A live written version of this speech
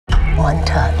One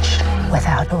touch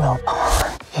without a rope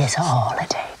on is all it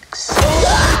takes.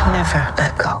 Never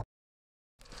let go.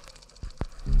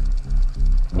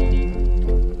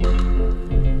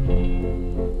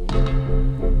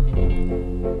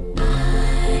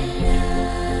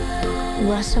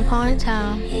 Once upon a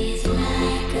time,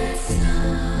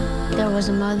 there was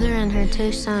a mother and her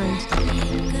two sons.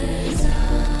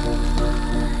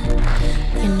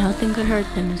 And nothing could hurt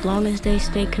them as long as they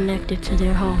stayed connected to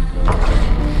their home.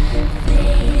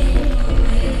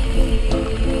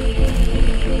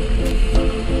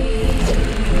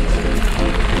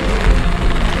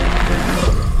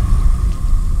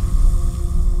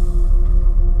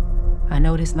 I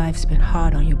know this life's been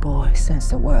hard on you boys since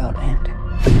the world ended.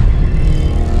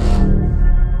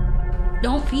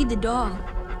 Don't feed the dog.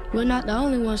 We're not the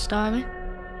only ones starving.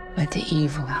 But the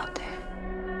evil out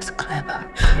there is clever.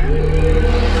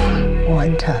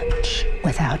 One touch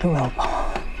without a rope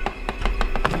on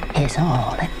is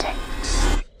all it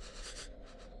takes.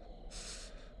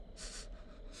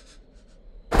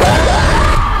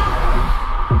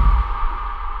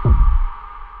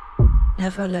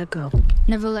 Never let go.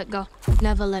 Never let go.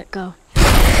 Never let go.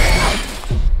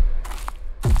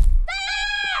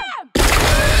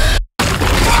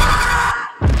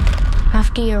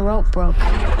 After your rope broke,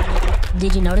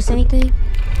 did you notice anything?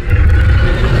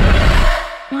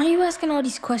 Why are you asking all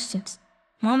these questions?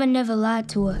 Mama never lied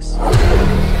to us.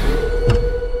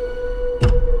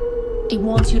 It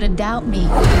wants you to doubt me.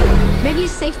 Maybe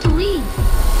it's safe to leave.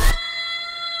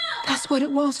 That's what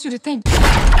it wants you to think.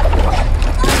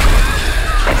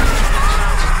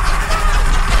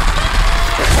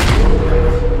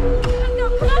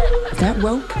 That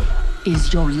rope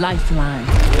is your lifeline.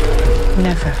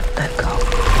 Never let go.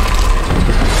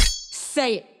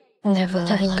 Say it. Never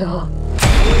let go.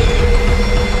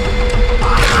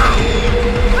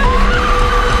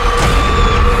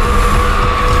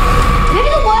 Maybe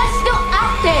the world's still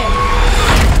out there.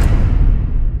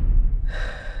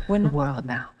 We're in the world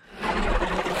now.